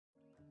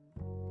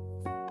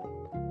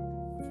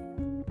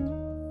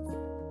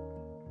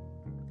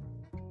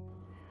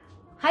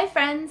Hi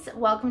friends,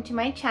 welcome to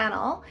my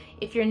channel.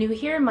 If you're new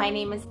here, my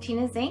name is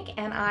Tina Zink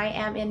and I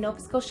am in Nova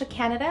Scotia,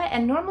 Canada,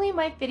 and normally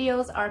my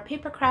videos are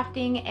paper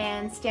crafting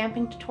and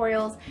stamping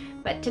tutorials,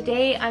 but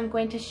today I'm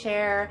going to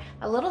share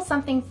a little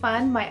something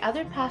fun. My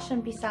other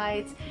passion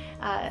besides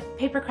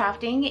paper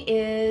crafting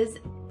is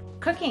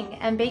cooking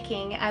and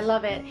baking. I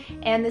love it,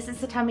 and this is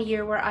the time of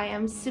year where I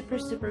am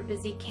super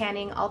busy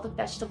canning all the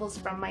vegetables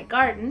from my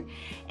garden.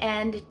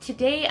 And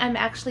today I'm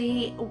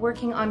actually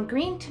working on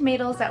green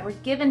tomatoes that were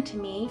given to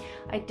me.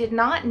 I did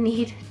not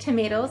need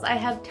tomatoes. I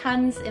have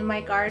tons in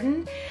my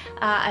garden.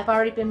 I've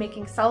already been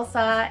making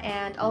salsa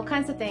and all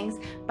kinds of things,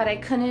 but I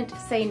couldn't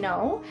say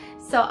no.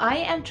 So I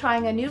am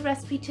trying a new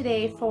recipe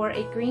today for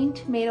a green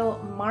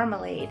tomato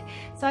marmalade.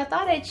 So I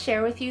thought I'd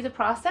share with you the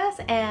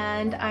process,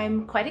 and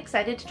I'm quite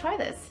excited to try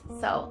this.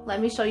 So let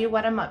me show you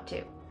what I'm up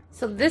to.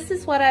 So this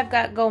is what I've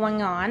got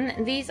going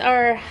on. These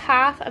are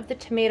half of the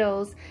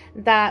tomatoes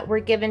that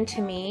were given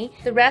to me.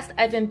 The rest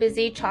I've been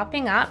busy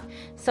chopping up.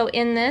 So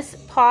in this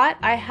pot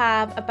I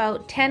have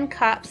about 10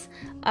 cups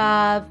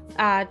of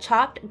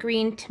chopped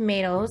green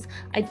tomatoes.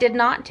 I did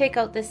not take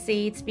out the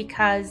seeds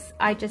because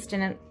I just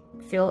didn't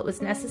feel it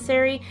was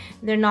necessary.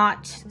 They're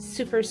not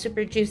super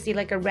juicy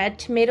like a red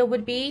tomato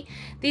would be.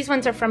 These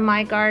ones are from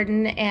my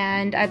garden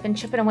and I've been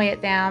chipping away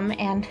at them,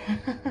 and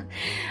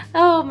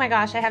oh my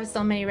gosh, I have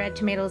so many red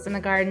tomatoes in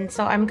the garden,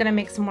 so I'm gonna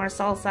make some more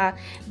salsa.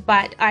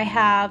 But I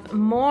have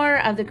more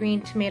of the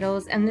green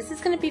tomatoes, and this is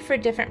gonna be for a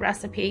different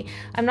recipe.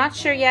 I'm not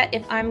sure yet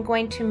if I'm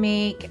going to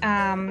make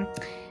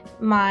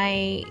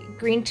my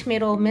green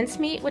tomato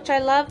mincemeat, which I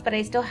love, but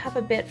I still have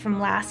a bit from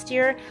last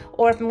year,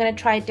 or if I'm going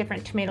to try a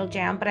different tomato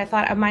jam. But I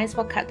thought I might as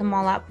well cut them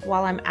all up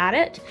while I'm at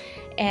it,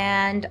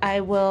 and I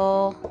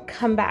will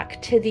come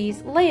back to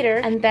these later.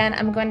 And then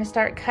I'm going to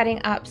start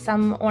cutting up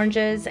some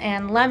oranges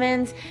and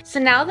lemons. So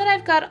now that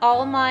I've got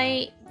all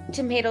my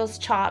tomatoes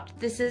chopped,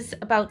 this is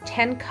about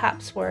 10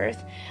 cups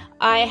worth.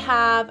 I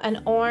have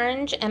an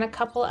orange and a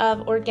couple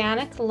of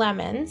organic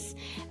lemons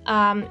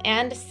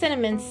and a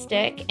cinnamon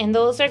stick, and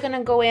those are going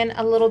to go in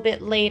a little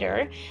bit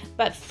later.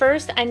 But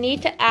first I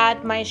need to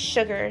add my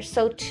sugar.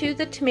 So to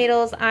the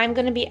tomatoes I'm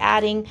going to be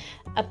adding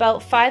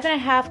about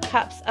 5.5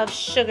 cups of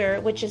sugar,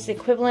 which is the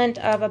equivalent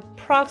of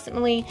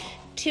approximately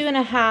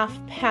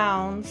 2.5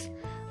 pounds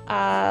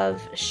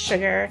of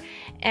sugar.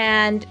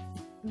 And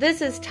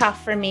this is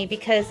tough for me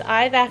because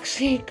I've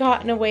actually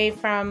gotten away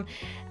from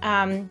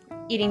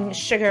eating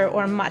sugar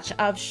or much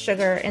of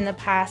sugar in the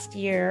past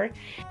year.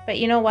 But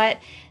you know what?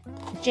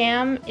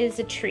 Jam is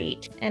a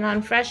treat, and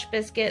on fresh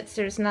biscuits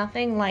there's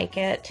nothing like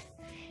it,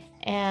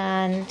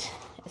 and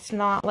it's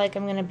not like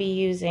I'm going to be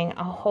using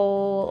a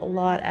whole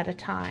lot at a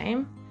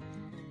time.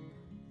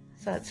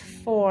 So that's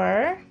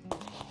 4,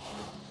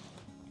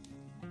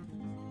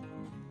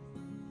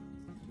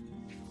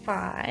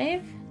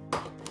 5,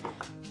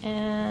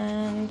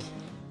 and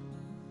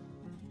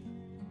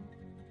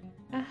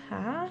a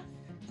half.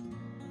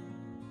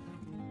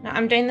 Now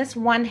I'm doing this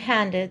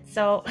one-handed,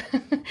 so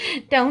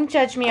don't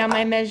judge me on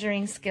my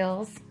measuring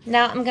skills.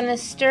 Now I'm going to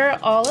stir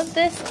all of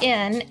this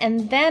in,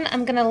 and then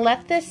I'm going to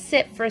let this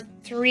sit for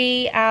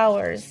 3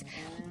 hours.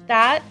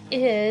 That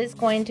is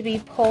going to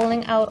be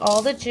pulling out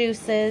all the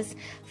juices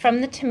from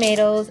the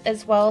tomatoes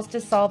as well as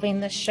dissolving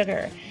the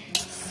sugar.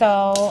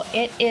 So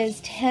it is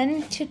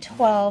 10 to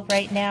 12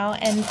 right now,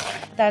 and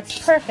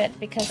that's perfect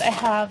because I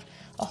have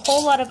a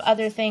whole lot of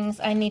other things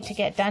I need to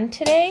get done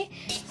today.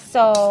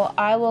 So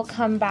I will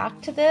come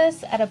back to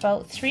this at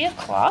about 3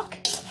 o'clock,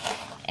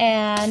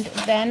 and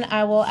then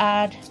I will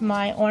add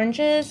my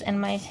oranges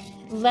and my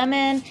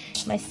lemon,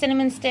 my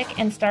cinnamon stick,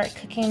 and start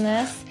cooking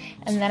this.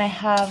 And then I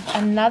have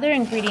another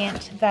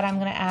ingredient that I'm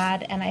going to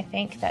add, and I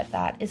think that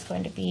that is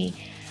going to be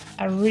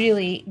a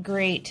really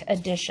great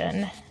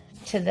addition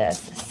to this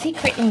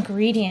secret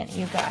ingredient,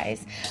 you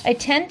guys. I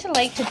tend to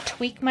like to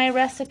tweak my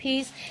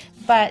recipes,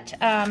 but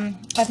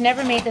I've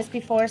never made this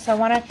before, so I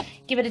want to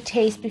give it a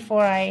taste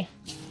before I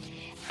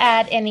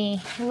add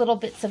any little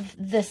bits of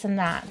this and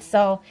that.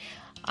 So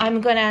I'm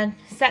gonna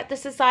set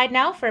this aside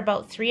now for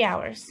about 3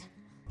 hours.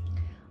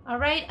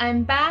 Alright,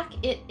 I'm back.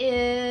 It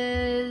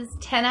is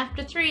 10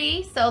 after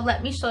 3, so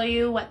let me show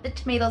you what the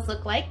tomatoes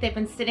look like. They've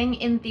been sitting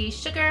in the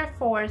sugar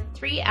for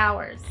 3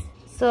 hours.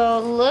 So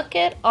look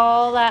at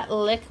all that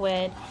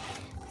liquid.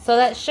 So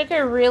that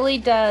sugar really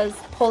does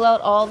pull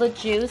out all the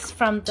juice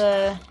from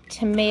the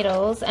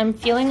tomatoes. I'm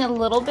feeling a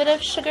little bit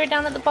of sugar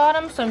down at the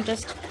bottom, so I'm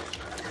just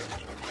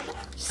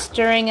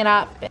stirring it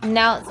up.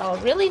 Now it's all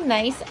really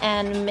nice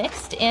and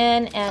mixed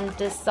in and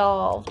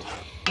dissolved.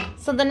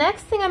 So the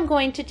next thing I'm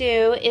going to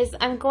do is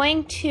I'm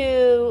going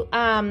to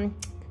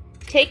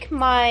take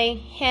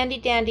my handy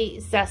dandy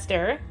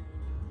zester.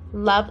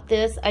 Love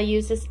this. I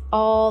use this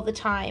all the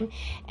time.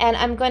 And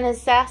I'm going to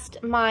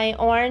zest my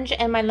orange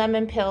and my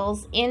lemon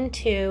pills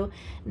into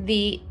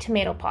the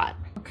tomato pot.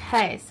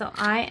 Okay, so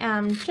I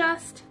am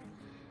just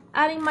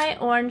adding my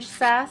orange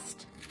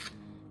zest,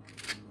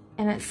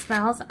 and it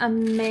smells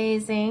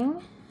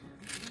amazing.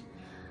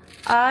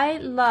 I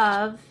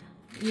love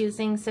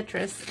using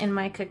citrus in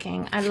my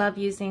cooking. I love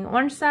using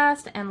orange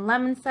zest and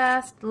lemon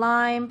zest,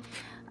 lime,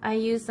 I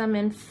use them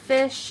in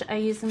fish, I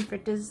use them for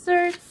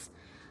desserts,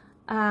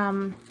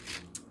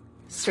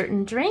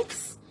 certain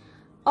drinks,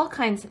 all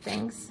kinds of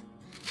things.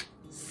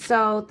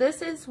 So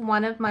this is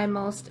one of my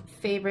most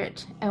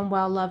favorite and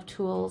well-loved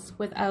tools,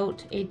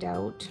 without a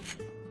doubt.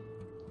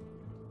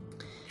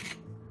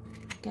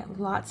 Get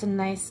lots of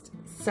nice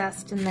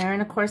zest in there.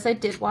 And of course I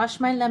did wash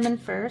my lemon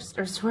first,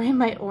 or sorry,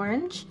 my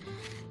orange.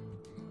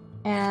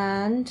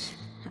 And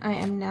I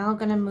am now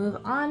gonna move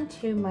on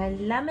to my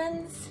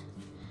lemons.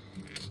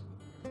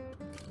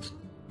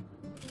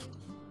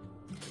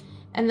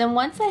 And then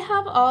once I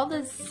have all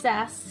the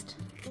zest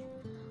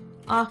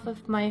off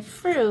of my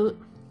fruit,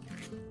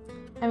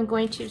 I'm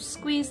going to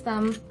squeeze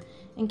them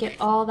and get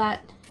all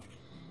that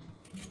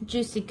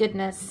juicy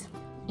goodness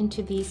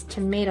into these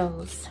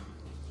tomatoes.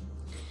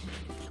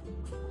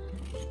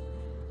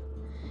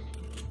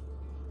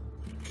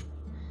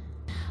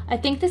 I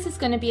think this is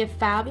going to be a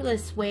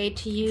fabulous way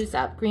to use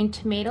up green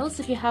tomatoes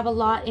if you have a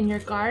lot in your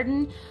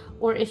garden,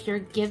 or if you're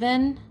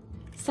given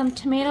some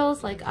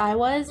tomatoes like I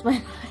was when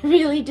I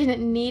really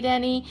didn't need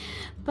any,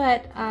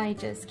 but I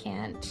just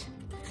can't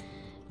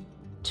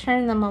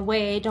turn them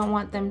away. Don't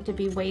want them to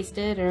be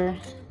wasted or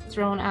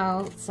thrown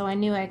out, so I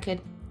knew I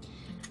could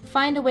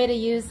find a way to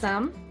use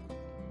them.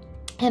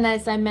 And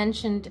as I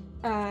mentioned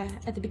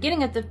at the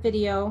beginning of the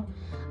video,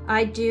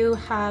 I do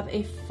have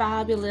a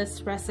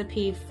fabulous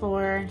recipe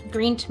for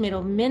green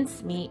tomato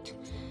mincemeat,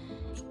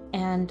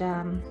 and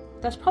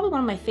that's probably one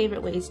of my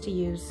favorite ways to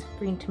use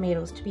green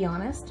tomatoes, to be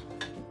honest.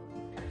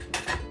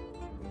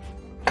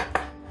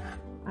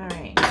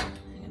 Alright, I'm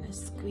gonna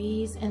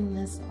squeeze in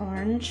this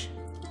orange.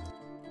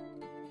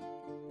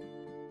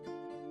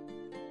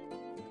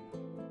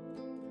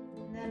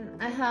 And then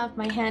I have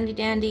my handy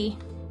dandy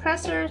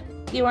presser.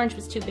 The orange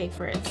was too big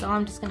for it, so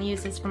I'm just gonna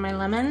use this for my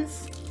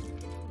lemons.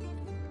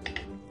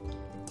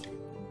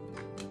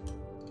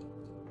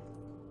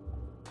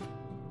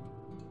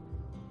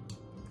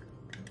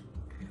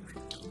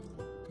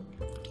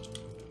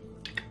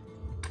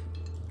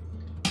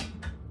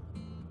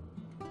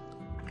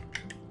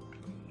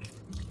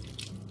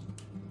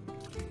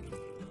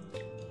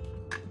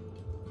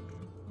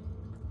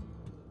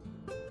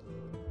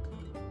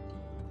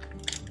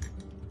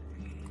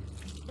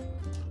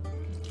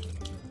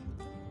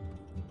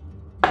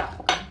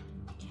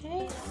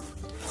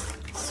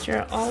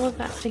 Stir all of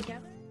that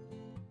together.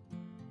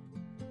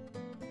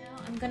 Now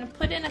I'm going to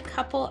put in a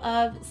couple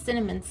of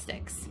cinnamon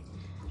sticks.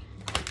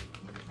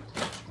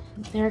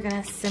 They're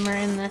going to simmer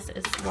in this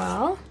as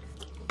well.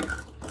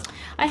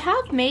 I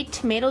have made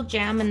tomato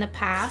jam in the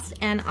past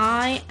and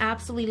I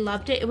absolutely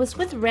loved it. It was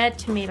with red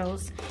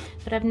tomatoes,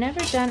 but I've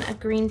never done a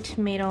green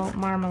tomato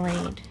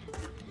marmalade.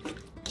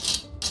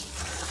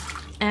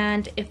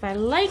 And if I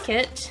like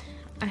it,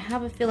 I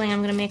have a feeling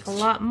I'm going to make a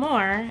lot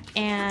more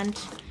and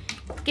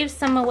give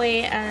some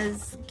away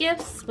as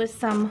gifts with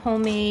some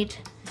homemade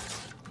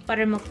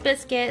buttermilk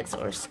biscuits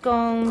or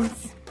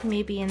scones,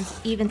 maybe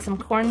even some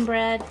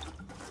cornbread.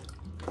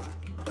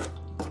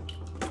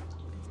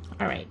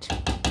 All right,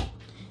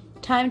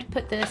 time to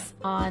put this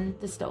on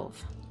the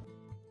stove.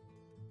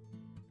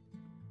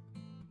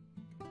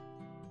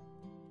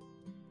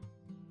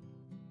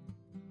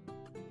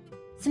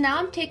 So now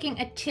I'm taking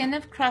a tin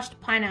of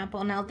crushed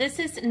pineapple. Now this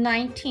is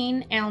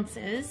 19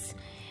 ounces.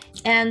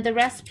 And the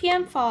recipe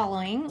I'm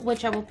following,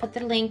 which I will put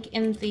the link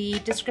in the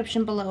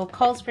description below,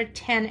 calls for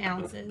 10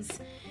 ounces.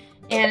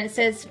 And it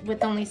says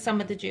with only some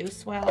of the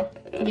juice. Well,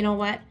 you know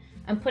what?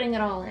 I'm putting it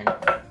all in.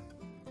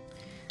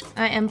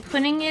 I am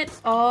putting it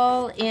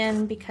all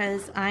in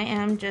because I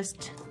am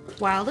just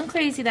wild and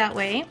crazy that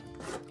way.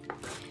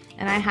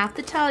 And I have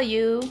to tell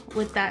you,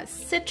 with that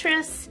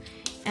citrus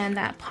and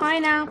that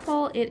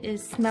pineapple, it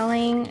is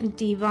smelling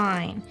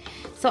divine.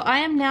 So I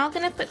am now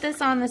going to put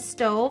this on the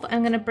stove.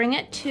 I'm going to bring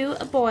it to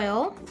a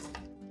boil,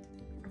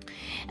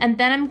 and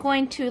then I'm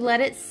going to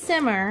let it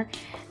simmer,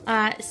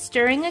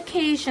 stirring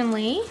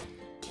occasionally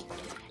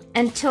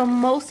until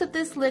most of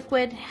this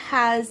liquid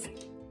has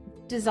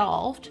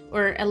dissolved,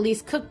 or at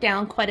least cooked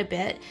down quite a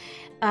bit.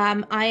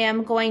 I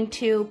am going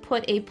to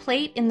put a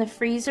plate in the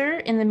freezer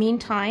in the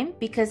meantime,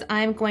 because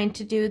I'm going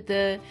to do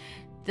the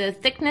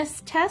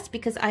thickness test,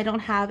 because I don't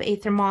have a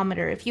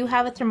thermometer. If you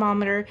have a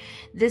thermometer,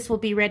 this will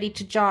be ready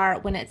to jar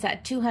when it's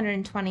at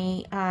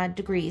 220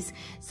 degrees.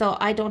 So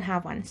I don't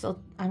have one. So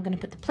I'm going to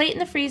put the plate in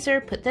the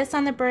freezer, put this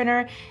on the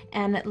burner,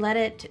 and let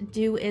it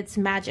do its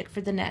magic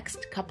for the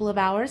next couple of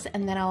hours.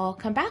 And then I'll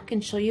come back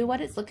and show you what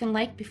it's looking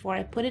like before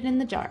I put it in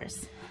the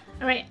jars.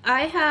 All right,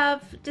 I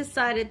have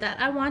decided that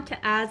I want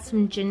to add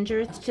some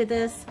ginger to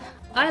this.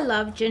 I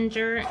love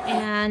ginger,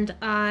 and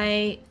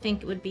I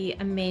think it would be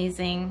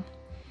amazing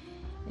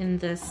in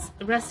this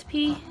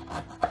recipe.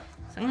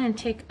 So I'm going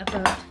to take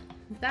about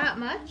that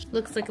much.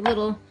 Looks like a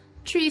little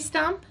tree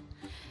stump,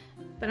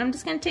 but I'm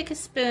just going to take a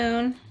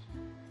spoon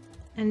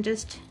and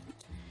just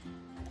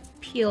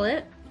peel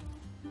it,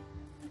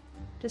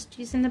 just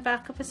using the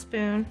back of a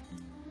spoon.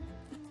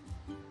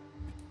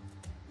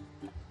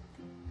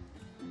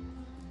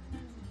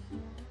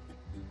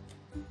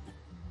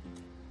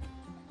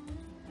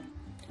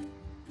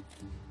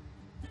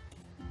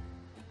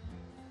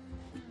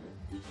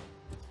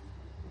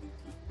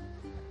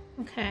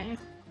 Okay.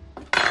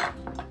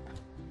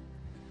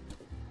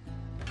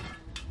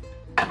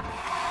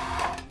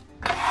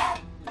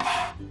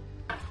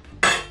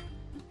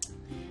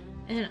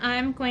 And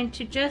I'm going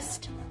to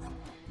just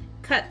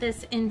cut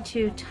this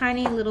into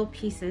tiny little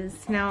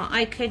pieces. Now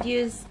I could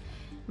use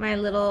my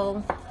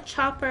little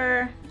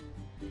chopper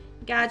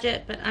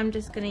gadget, but I'm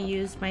just going to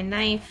use my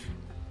knife.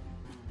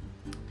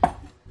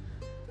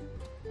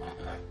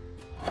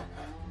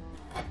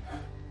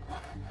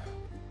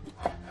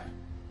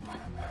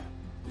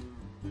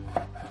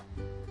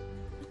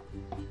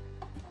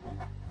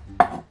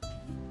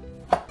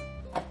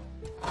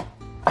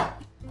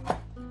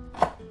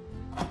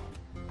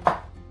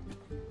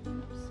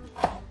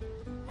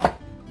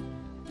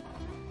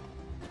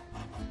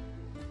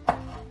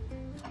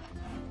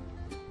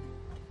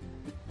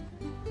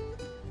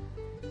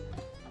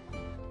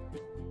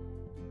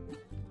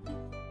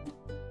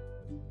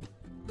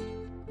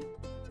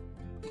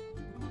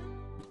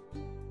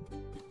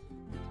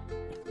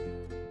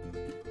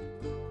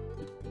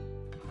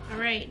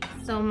 Alright,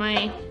 so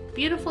my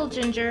beautiful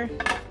ginger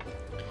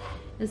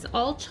is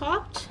all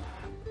chopped.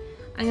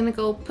 I'm gonna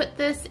go put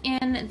this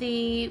in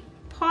the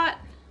pot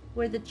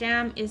where the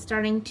jam is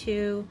starting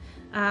to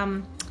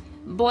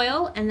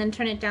boil, and then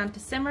turn it down to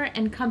simmer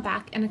and come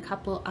back in a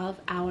couple of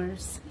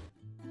hours.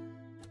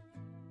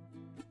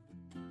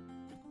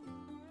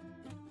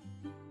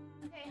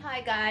 Okay,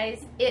 hi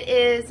guys, it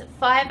is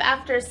 5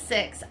 after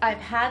 6. I've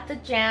had the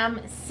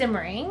jam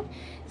simmering.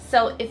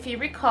 So if you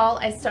recall,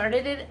 I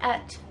started it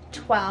at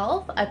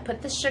 12. I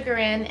put the sugar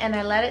in and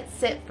I let it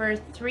sit for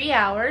 3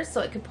 hours so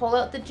it could pull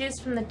out the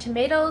juice from the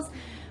tomatoes,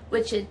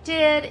 which it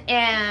did,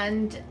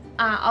 and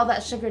all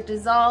that sugar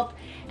dissolved.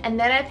 And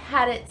then I've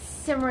had it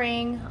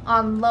simmering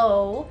on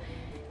low,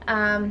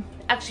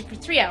 actually for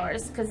 3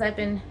 hours, because I've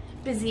been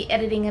busy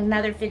editing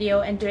another video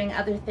and doing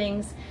other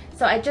things.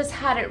 So I just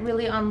had it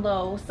really on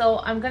low. So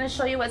I'm going to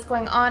show you what's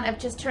going on. I've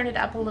just turned it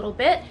up a little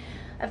bit.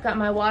 I've got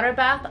my water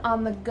bath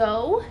on the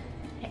go,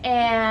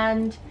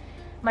 and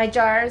my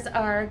jars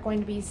are going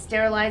to be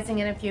sterilizing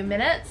in a few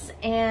minutes,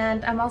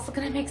 and I'm also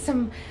going to make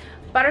some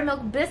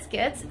buttermilk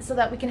biscuits so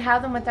that we can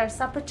have them with our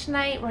supper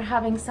tonight. We're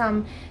having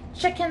some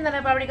chicken that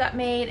I've already got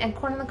made, and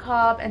corn on the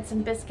cob, and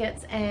some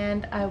biscuits,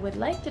 and I would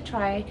like to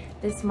try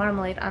this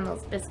marmalade on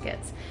those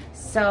biscuits.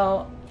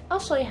 So I'll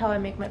show you how I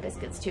make my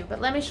biscuits too, but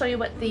let me show you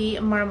what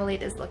the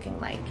marmalade is looking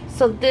like.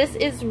 So this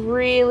is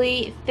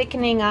really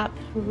thickening up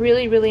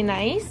really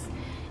nice,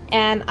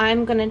 and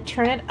I'm going to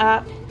turn it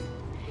up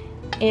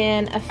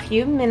in a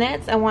few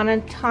minutes. I want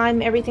to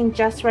time everything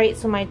just right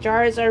so my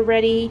jars are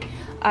ready.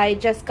 I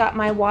just got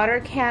my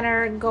water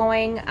canner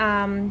going.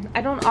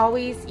 I don't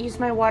always use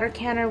my water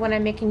canner when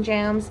I'm making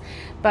jams,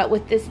 but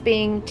with this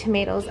being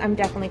tomatoes, I'm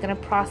definitely going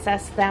to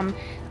process them.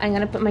 I'm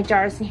going to put my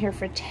jars in here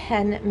for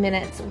 10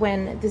 minutes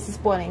when this is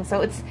boiling.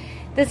 So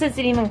this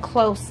isn't even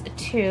close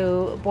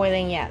to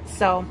boiling yet.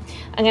 So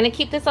I'm going to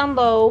keep this on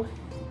low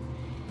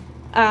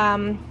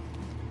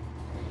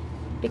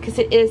because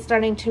it is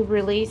starting to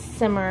really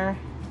simmer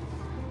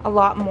a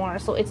lot more.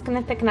 So it's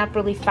going to thicken up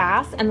really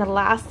fast, and the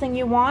last thing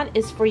you want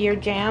is for your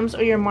jams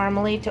or your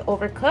marmalade to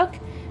overcook.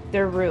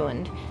 They're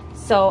ruined.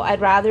 So I'd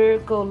rather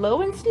go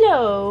low and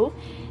slow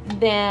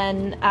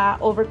than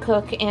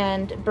overcook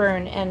and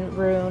burn and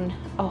ruin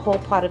a whole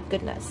pot of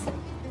goodness.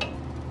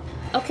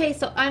 Okay,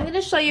 so I'm going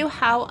to show you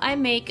how I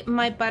make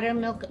my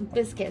buttermilk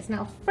biscuits.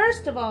 Now,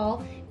 first of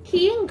all,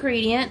 key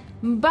ingredient,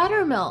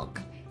 buttermilk.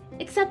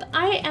 Except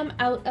I am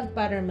out of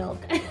buttermilk.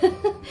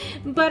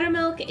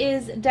 Buttermilk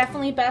is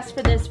definitely best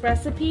for this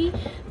recipe,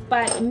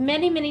 but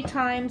many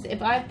times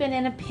if I've been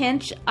in a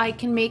pinch, I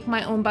can make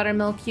my own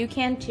buttermilk. You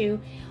can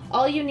too.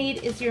 All you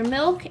need is your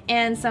milk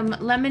and some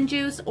lemon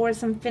juice or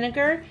some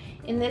vinegar.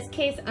 In this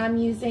case, I'm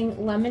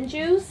using lemon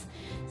juice.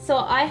 So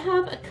I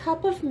have a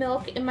cup of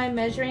milk in my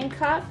measuring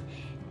cup,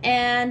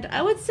 and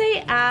I would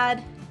say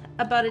add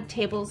about a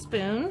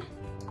tablespoon.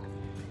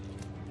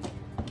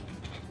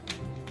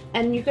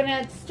 And you're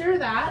gonna stir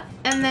that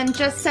and then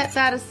just set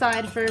that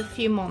aside for a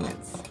few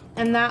moments,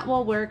 and that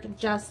will work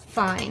just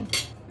fine.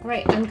 All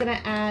right, I'm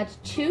gonna add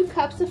 2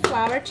 cups of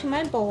flour to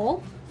my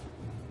bowl.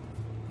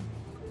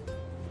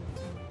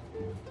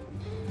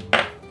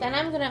 Then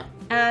I'm gonna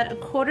add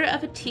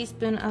 1/4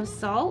 teaspoon of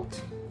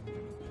salt,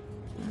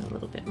 a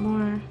little bit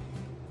more,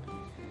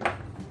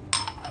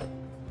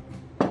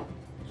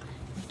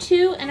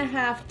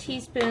 2½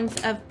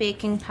 teaspoons of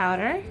baking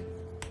powder,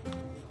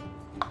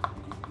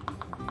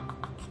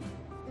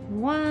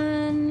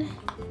 1,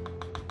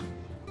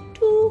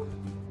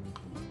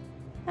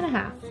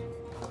 2½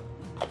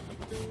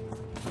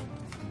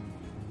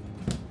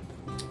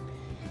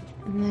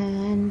 and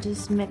then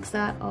just mix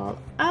that all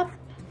up.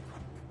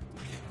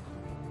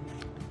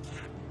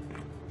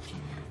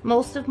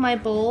 Most of my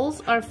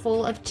bowls are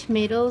full of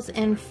tomatoes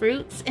and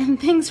fruits and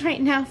things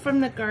right now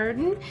from the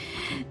garden,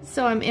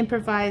 so I'm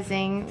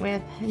improvising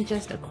with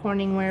just a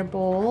Corningware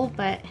bowl,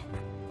 but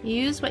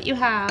use what you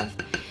have.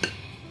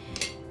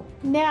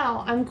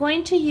 Now I'm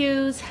going to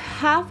use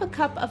half a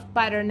cup of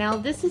butter. Now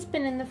this has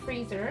been in the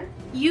freezer.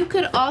 You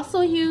could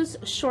also use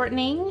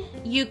shortening.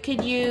 You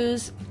could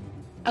use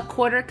a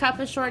 1/4 cup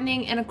of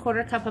shortening and a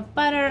 1/4 cup of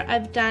butter.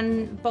 I've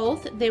done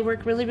both. They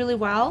work really, really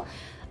well.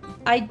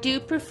 I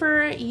do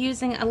prefer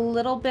using a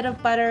little bit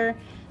of butter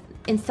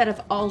instead of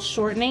all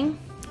shortening.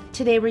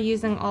 Today we're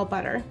using all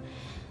butter.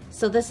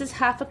 So this is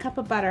half a cup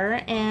of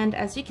butter, and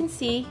as you can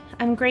see,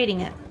 I'm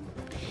grating it.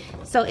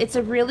 So it's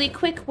a really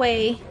quick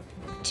way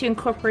to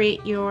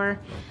incorporate your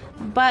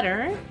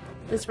butter.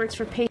 This works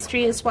for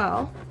pastry as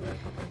well.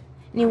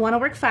 And you want to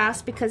work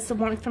fast because the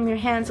warmth from your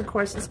hands, of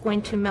course, is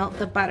going to melt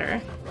the butter.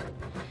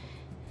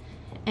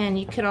 And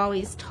you could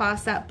always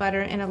toss that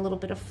butter in a little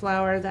bit of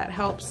flour. That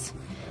helps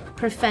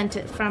prevent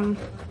it from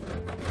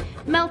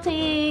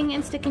melting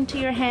and sticking to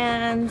your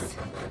hands.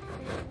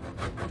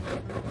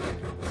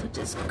 So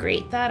just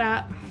grate that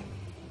up.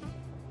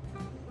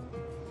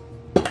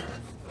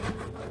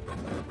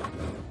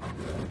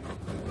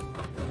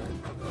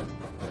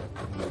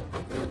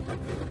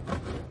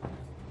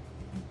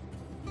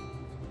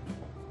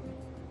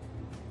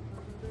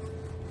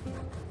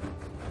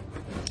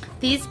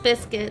 These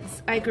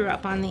biscuits, I grew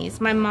up on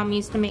these. My mom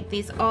used to make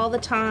these all the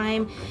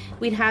time.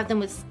 We'd have them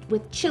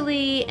with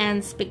chili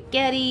and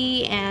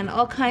spaghetti and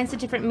all kinds of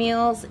different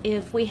meals.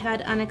 If we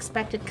had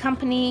unexpected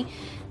company,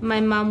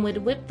 my mom would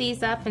whip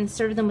these up and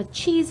serve them with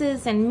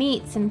cheeses and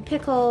meats and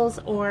pickles,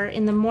 or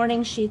in the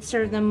morning she'd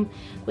serve them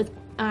with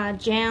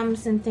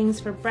jams and things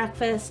for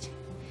breakfast.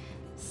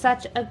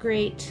 Such a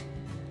great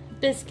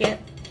biscuit.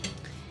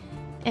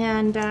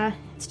 And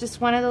it's just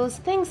one of those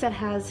things that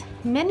has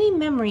many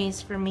memories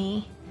for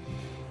me.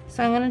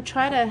 So I'm going to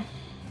try to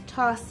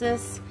toss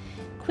this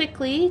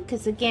quickly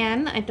because,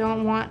 again, I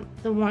don't want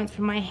the warmth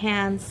from my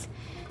hands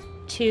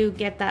to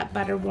get that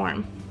butter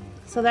warm.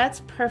 So that's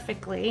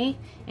perfectly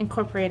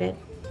incorporated.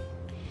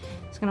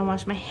 Just going to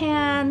wash my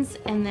hands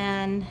and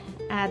then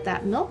add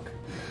that milk.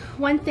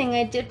 One thing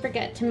I did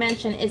forget to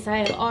mention is I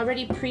have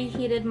already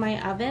preheated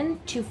my oven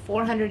to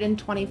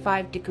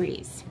 425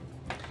 degrees.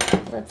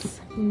 Let's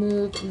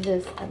move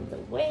this out of the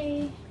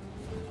way.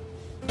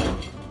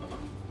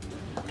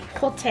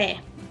 Cote.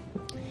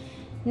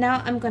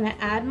 Now I'm going to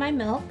add my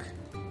milk.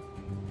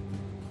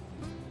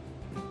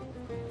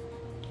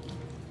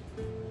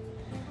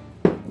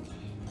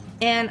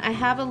 And I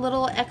have a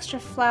little extra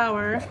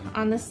flour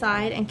on the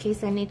side in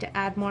case I need to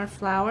add more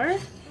flour.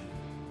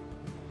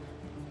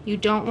 You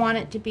don't want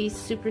it to be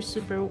super,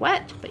 super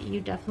wet, but you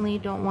definitely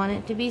don't want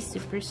it to be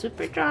super,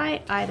 super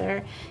dry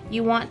either.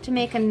 You want to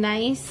make a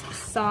nice,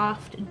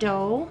 soft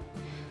dough.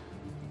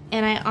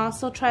 And I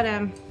also try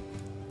to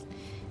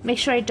make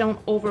sure I don't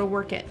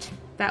overwork it.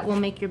 That will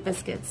make your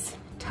biscuits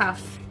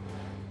tough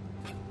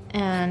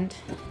and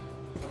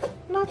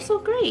not so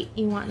great.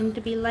 You want them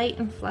to be light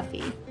and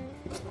fluffy.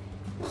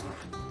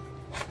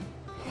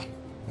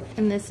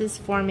 And this is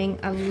forming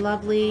a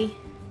lovely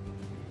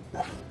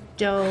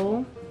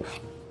dough.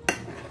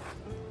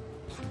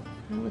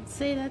 I would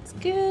say that's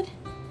good.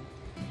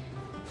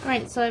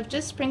 Alright, so I've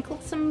just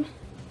sprinkled some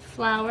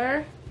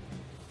flour.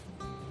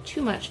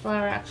 Too much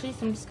flour actually,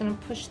 so I'm just going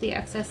to push the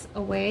excess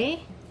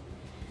away.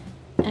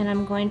 And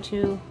I'm going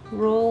to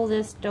roll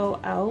this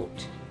dough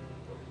out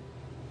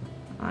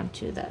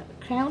onto the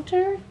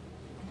counter.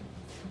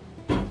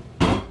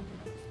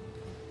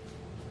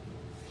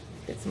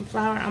 Get some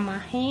flour on my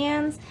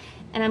hands,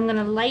 and I'm going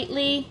to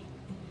lightly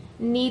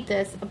knead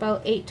this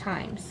about 8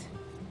 times.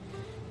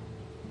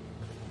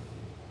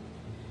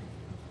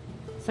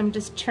 So I'm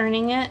just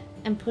turning it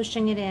and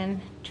pushing it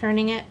in,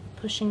 turning it,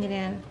 pushing it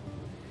in.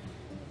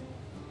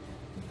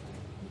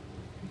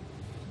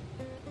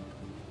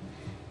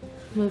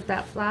 Move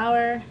that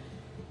flour.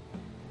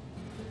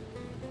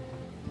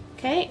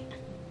 Okay,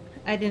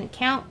 I didn't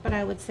count, but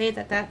I would say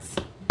that that's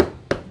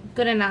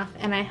good enough,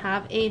 and I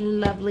have a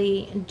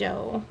lovely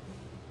dough.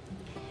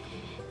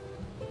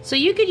 So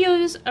you could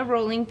use a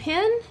rolling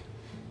pin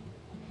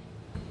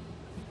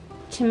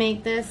to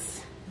make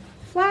this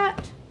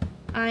flat.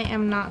 I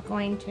am not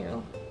going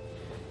to.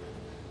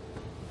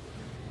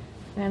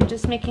 And I'm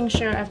just making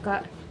sure I've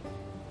got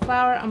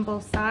flour on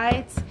both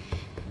sides.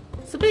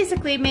 So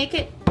basically make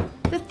it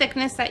the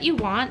thickness that you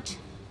want.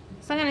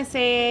 So I'm going to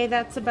say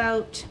that's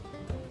about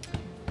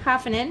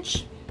 1/2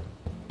 inch.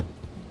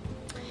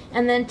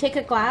 And then take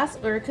a glass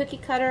or a cookie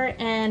cutter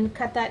and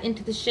cut that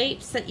into the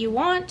shapes that you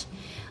want.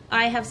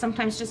 I have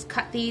sometimes just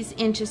cut these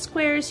into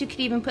squares. You could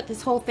even put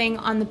this whole thing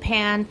on the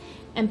pan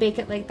and bake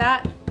it like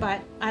that,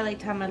 but I like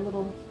to have my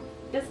little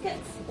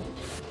biscuits.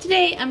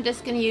 Today I'm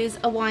just going to use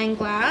a wine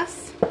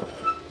glass.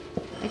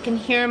 I can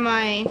hear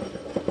my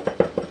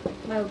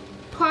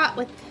pot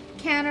with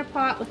canner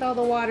pot with all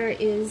the water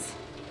is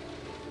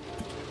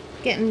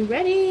getting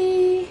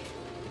ready,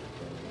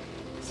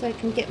 so I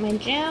can get my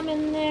jam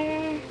in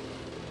there.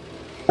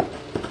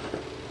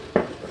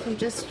 So I'm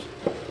just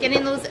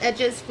getting those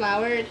edges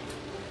floured.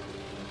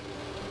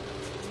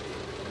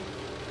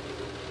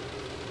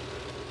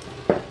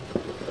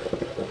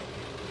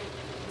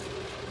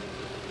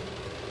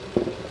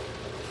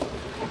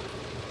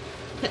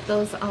 Put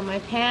those on my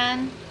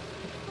pan.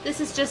 This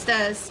is just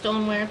a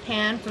stoneware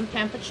pan from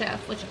Pampered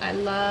Chef, which I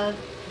love.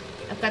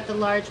 I've got the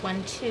large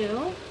one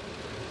too.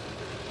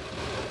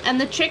 And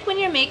the trick when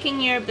you're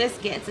making your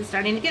biscuits, it's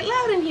starting to get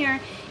loud in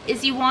here,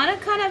 is you want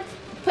to kind of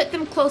put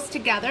them close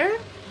together.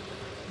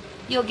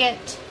 You'll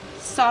get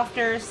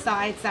softer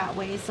sides that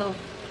way, so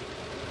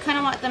kind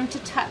of want them to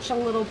touch a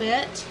little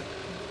bit.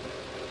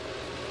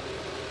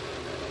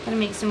 Gonna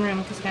make some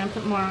room because I'm gonna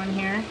put more on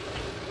here.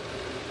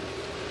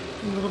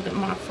 A little bit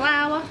more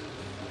flour.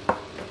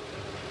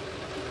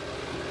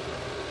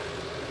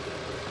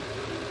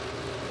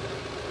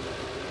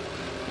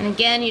 And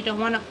again, you don't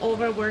want to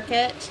overwork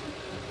it.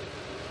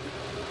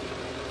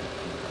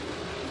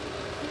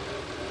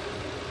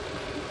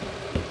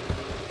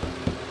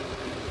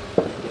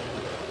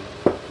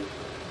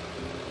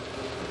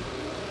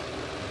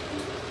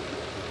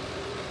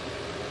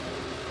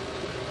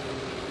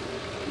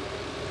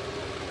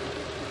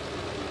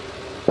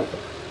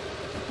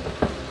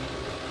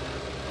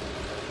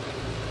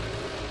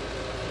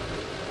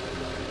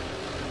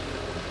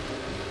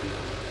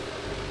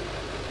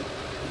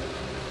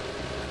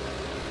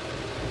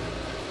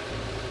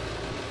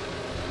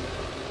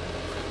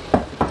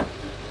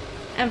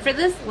 And for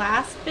this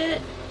last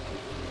bit,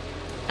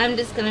 I'm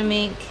just gonna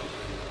make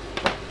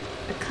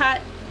a cut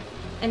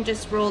and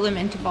just roll them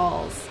into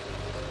balls.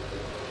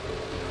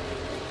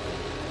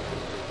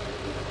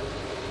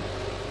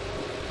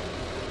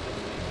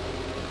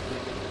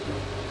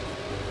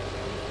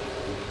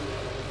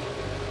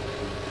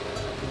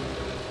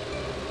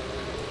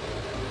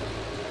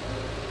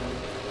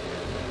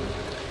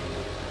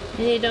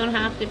 They don't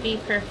have to be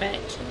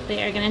perfect.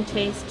 They are gonna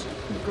taste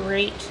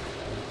great.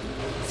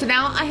 So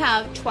now I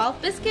have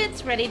 12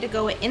 biscuits ready to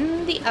go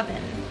in the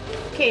oven.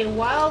 Okay,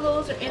 while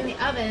those are in the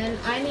oven,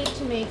 I need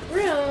to make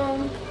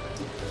room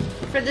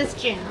for this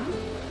jam.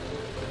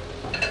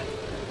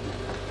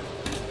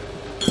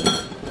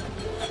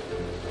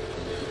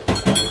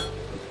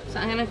 So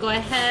I'm gonna go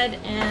ahead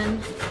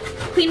and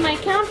clean my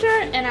counter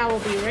and I will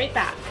be right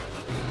back.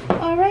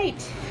 All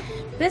right,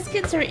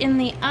 biscuits are in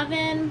the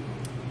oven.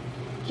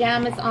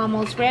 Jam is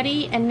almost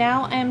ready, and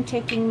now I'm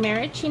taking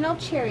maraschino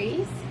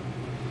cherries.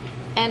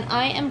 And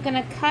I am going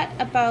to cut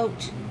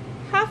about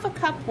half a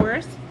cup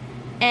worth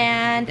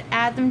and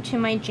add them to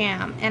my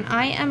jam. And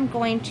I am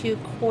going to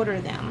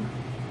quarter them.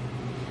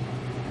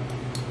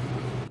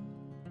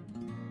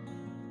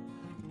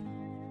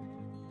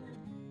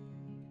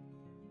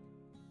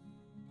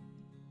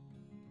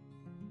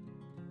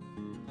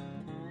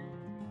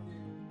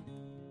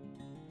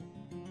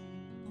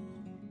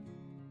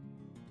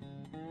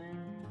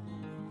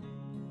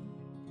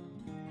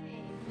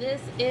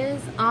 This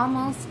is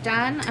almost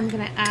done. I'm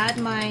gonna add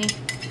my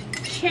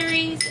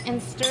cherries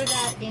and stir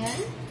that in.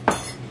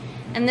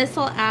 And this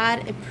will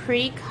add a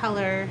pretty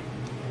color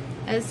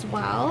as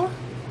well.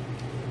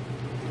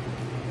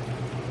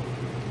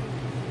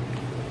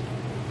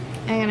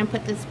 I'm gonna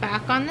put this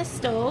back on the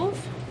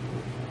stove.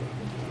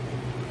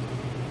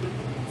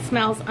 It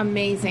smells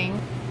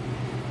amazing.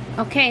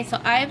 Okay,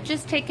 so I've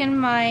just taken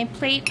my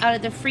plate out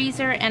of the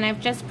freezer and I've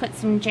just put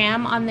some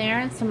jam on there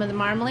and some of the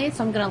marmalade,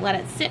 so I'm gonna let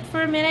it sit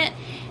for a minute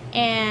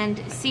and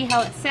see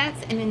how it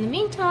sets. And in the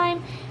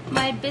meantime,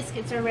 my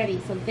biscuits are ready,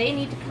 so they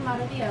need to come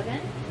out of the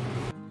oven.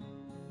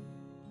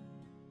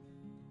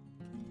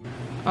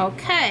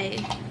 Okay,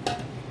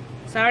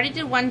 so I already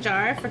did one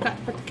jar. I forgot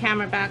to put the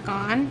camera back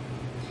on,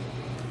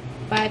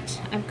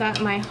 but I've got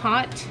my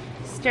hot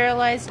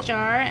sterilized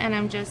jar and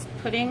I'm just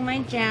putting my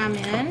jam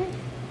in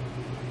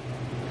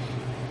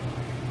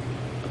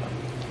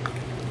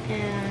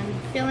and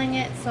filling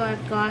it so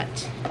I've got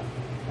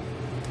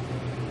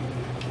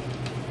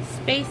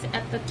space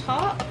at the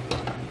top.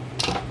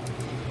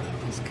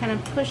 Just kind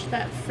of push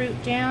that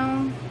fruit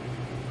down.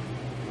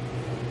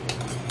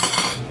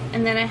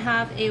 And then I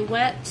have a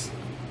wet,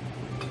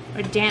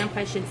 or damp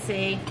I should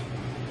say,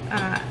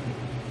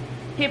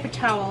 paper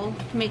towel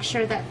to make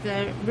sure that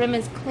the rim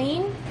is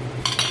clean.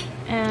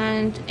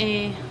 And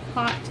a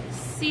hot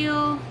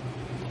seal,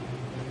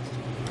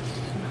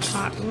 a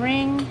hot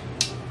ring.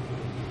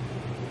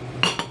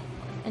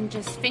 And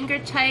just finger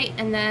tight,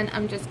 and then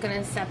I'm just going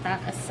to set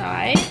that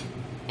aside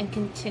and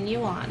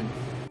continue on.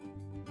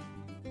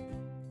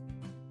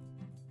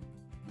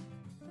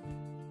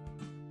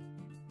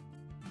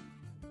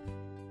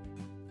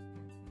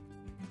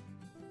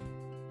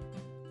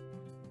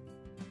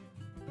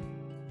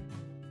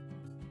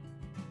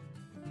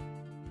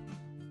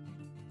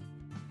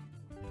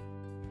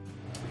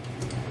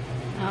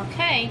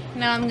 Okay,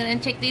 now I'm going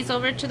to take these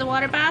over to the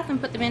water bath and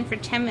put them in for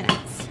 10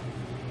 minutes.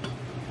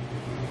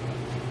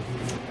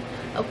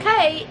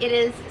 Okay, it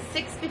is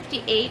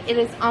 6:58. It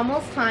is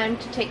almost time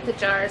to take the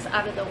jars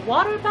out of the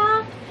water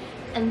bath,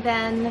 and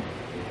then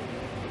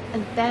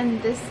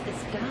this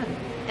is done.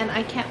 And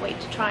I can't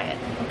wait to try it.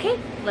 Okay,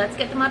 let's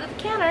get them out of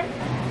the canner.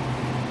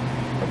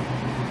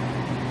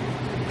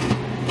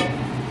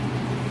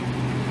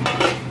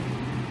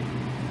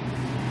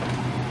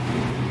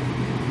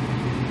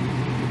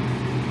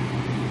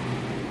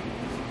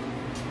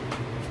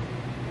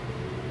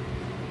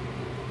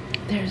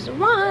 There's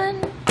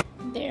one.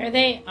 There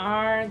they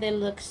are. They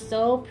look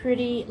so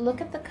pretty.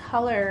 Look at the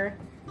color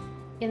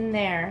in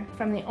there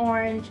from the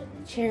orange,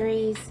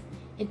 cherries.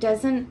 It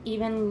doesn't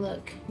even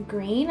look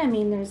green. I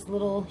mean, there's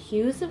little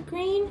hues of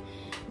green,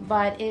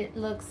 but it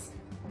looks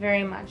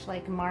very much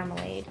like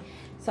marmalade.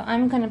 So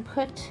I'm gonna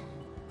put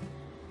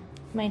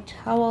my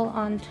towel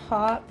on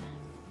top.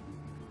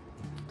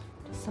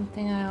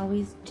 Something I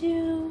always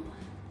do.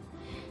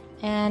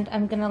 And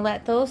I'm gonna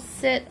let those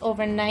sit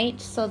overnight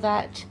so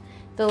that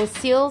those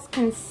seals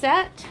can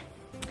set.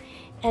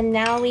 And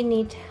now we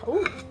need to,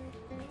 oh,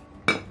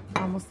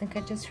 I almost think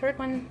I just heard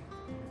one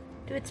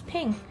do its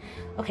ping.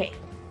 Okay.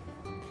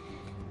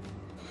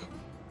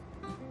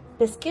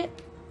 Biscuit.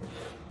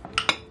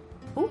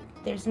 Oh,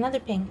 there's another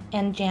ping.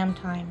 And jam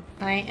time.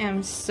 I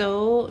am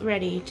so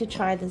ready to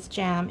try this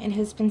jam. It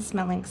has been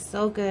smelling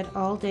so good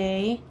all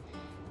day.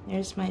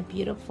 There's my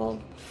beautiful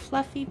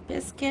fluffy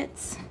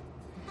biscuits.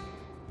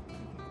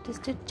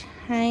 Just a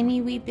tiny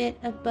wee bit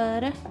of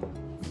butter.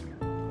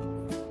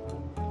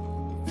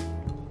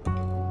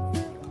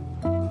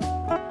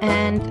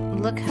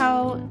 And look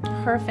how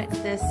perfect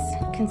this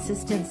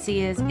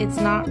consistency is. It's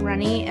not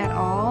runny at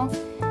all.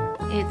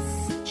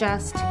 It's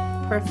just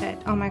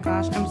perfect. Oh my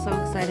gosh, I'm so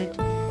excited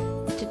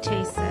to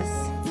taste this.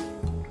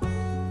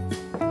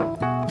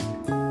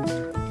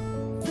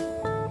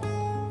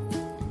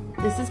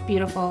 This is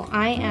beautiful.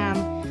 I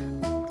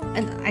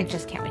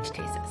just can't wait to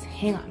taste this.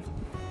 Hang on.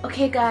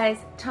 Okay guys,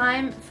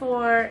 time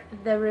for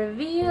the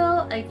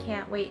reveal. I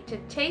can't wait to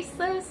taste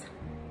this.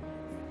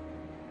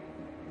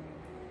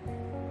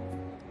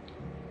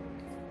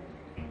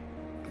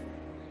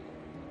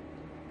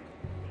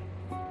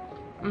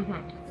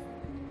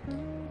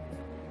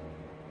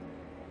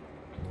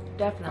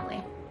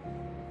 Definitely.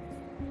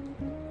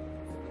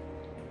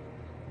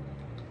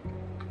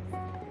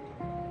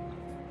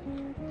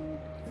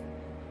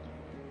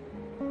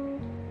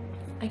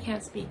 I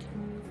can't speak.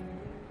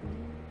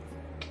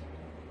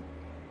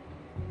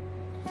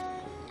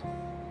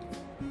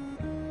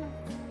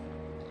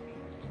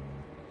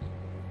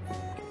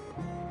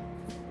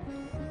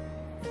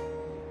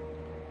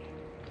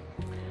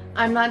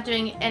 I'm not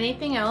doing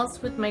anything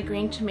else with my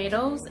green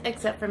tomatoes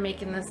except for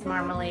making this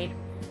marmalade.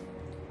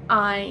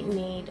 I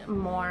need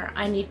more.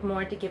 I need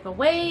more to give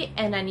away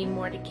and I need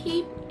more to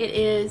keep. It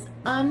is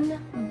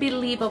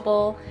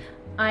unbelievable.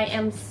 I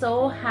am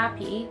so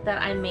happy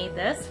that I made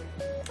this.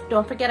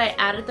 Don't forget I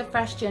added the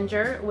fresh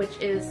ginger, which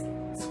is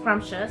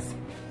scrumptious.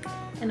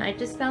 And I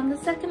just found the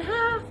second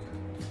half.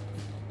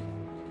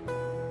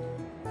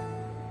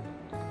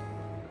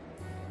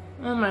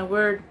 Oh my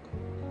word.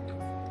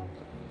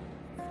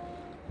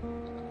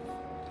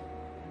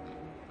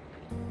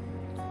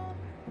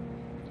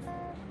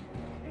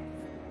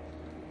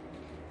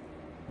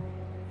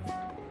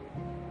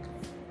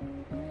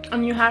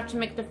 And you have to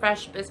make the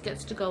fresh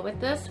biscuits to go with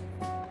this.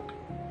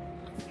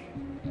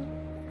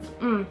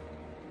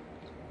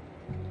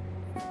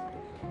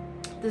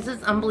 This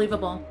is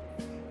unbelievable.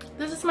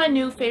 This is my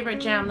new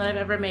favorite jam that I've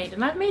ever made.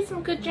 And I've made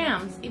some good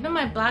jams. Even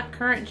my black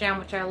currant jam,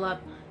 which I love.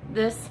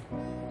 This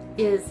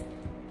is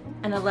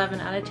an 11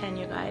 out of 10,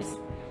 you guys.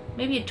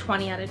 Maybe a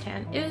 20 out of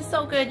 10. It is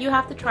so good. You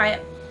have to try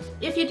it.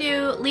 If you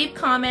do, leave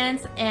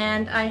comments,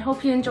 and I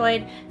hope you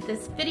enjoyed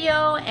this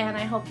video, and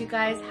I hope you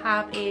guys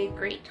have a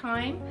great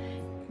time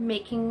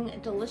making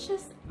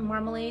delicious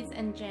marmalades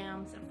and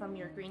jams from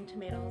your green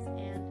tomatoes.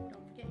 And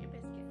don't forget your biscuits.